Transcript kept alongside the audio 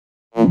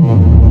You're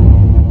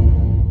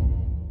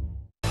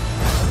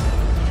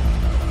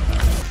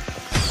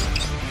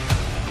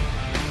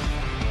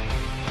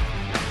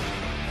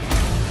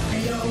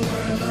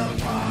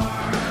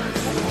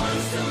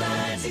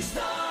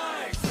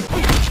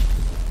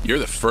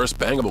the first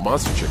bangable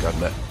monster chick I've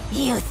met.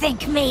 You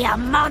think me a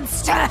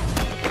monster?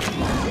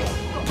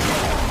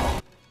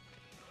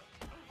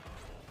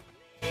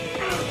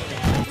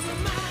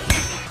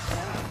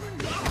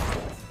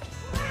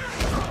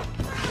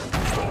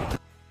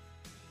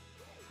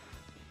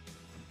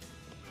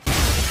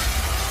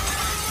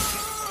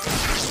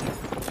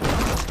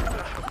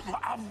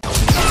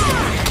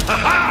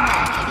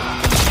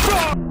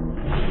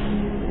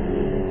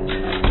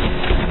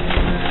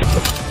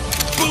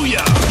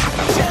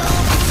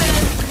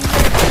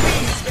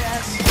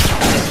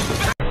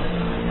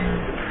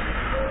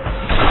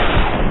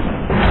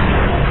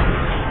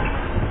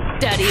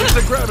 Daddy.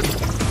 Anti-gravity!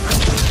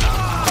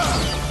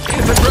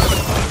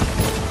 Anti-gravity!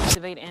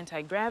 Activate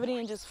anti-gravity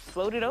and just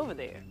float it over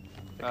there.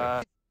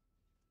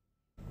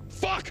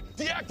 Fuck!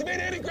 Deactivate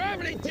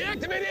anti-gravity!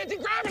 Deactivate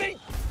anti-gravity!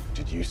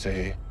 Did you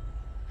say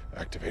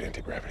activate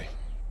anti-gravity?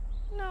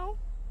 No.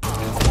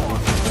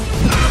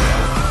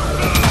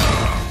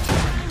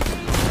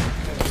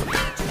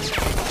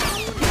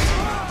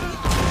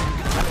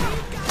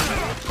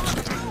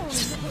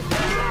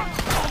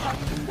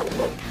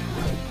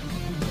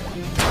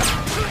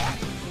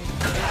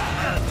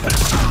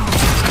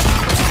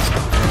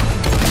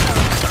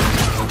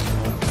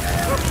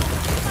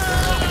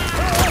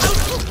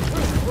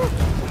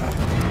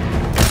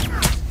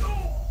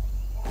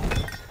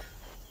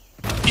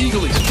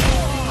 Eagly!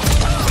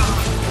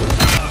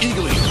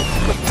 Eagly!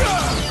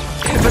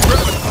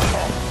 Anti-gravity!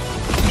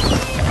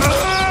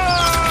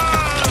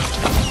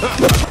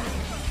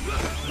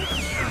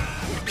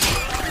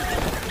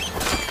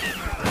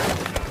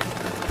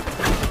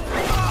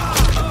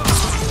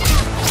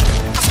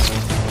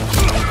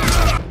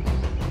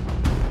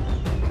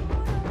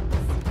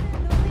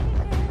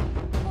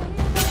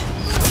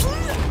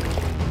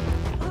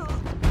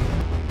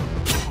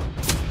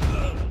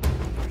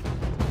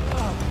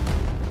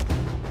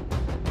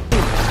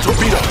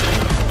 Torpedo!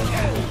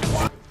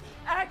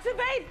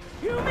 Activate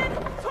human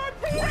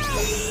torpedo!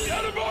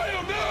 Get him by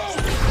him now!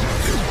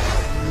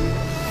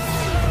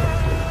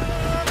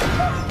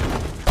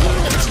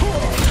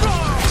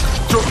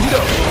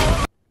 Torpedo!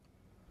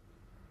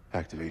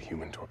 Activate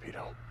human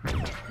torpedo.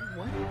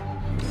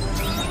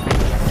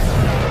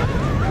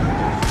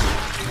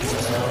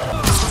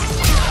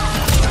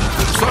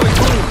 Sonic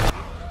boom!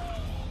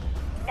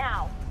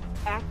 Now.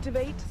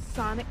 Activate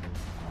sonic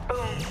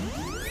boom.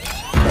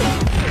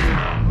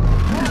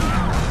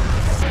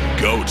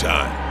 Go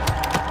time!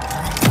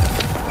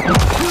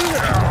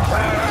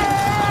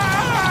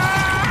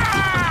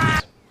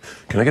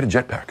 Can I get a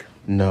jetpack?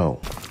 No.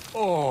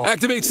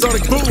 Activate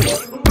sonic boom!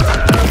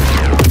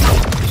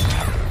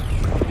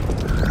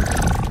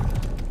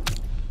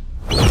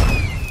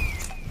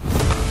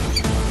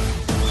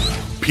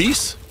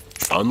 Peace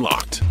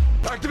unlocked.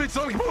 Activate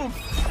sonic boom!